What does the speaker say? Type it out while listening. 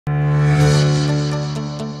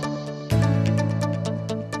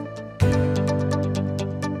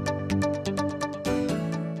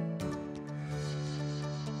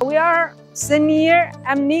SENIEER.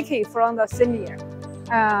 I'm Nikki from the SENIEER.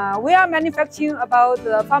 We are manufacturing about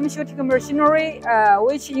the pharmaceutical machinery,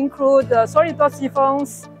 which include the solid dosage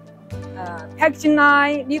forms, packaging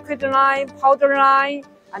line, liquid line, powder line,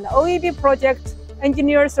 and OEB project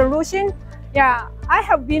engineer solution. Yeah, I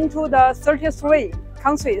have been to the 33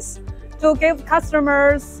 countries to give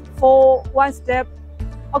customers for one step.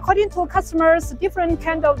 According to customers, different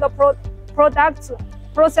kind of the product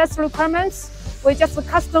process requirements, we just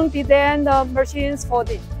custom design the machines for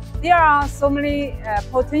them. There are so many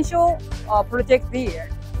potential projects there.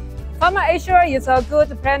 PharmaAsia is a good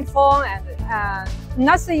platform, and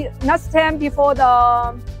last time before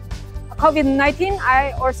the COVID-19,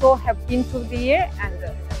 I also have been to there, and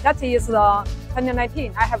that is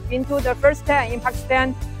 2019. I have been to the first time in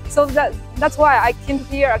Pakistan, so that's why I came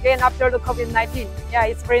here again after the COVID-19. Yeah,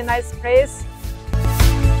 it's a very nice place.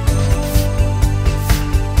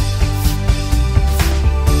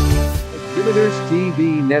 Exhibitors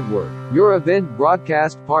TV Network, your event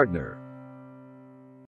broadcast partner.